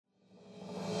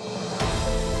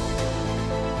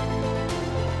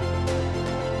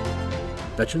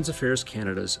Veterans Affairs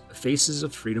Canada's Faces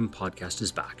of Freedom podcast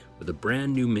is back with a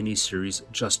brand new mini-series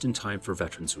just in time for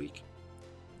Veterans Week.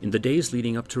 In the days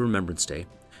leading up to Remembrance Day,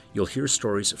 you'll hear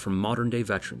stories from modern-day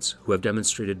veterans who have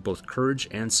demonstrated both courage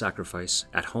and sacrifice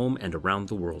at home and around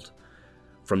the world.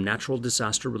 From natural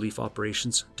disaster relief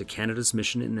operations to Canada's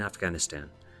mission in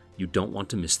Afghanistan, you don't want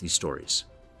to miss these stories.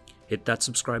 Hit that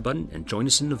subscribe button and join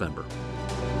us in November.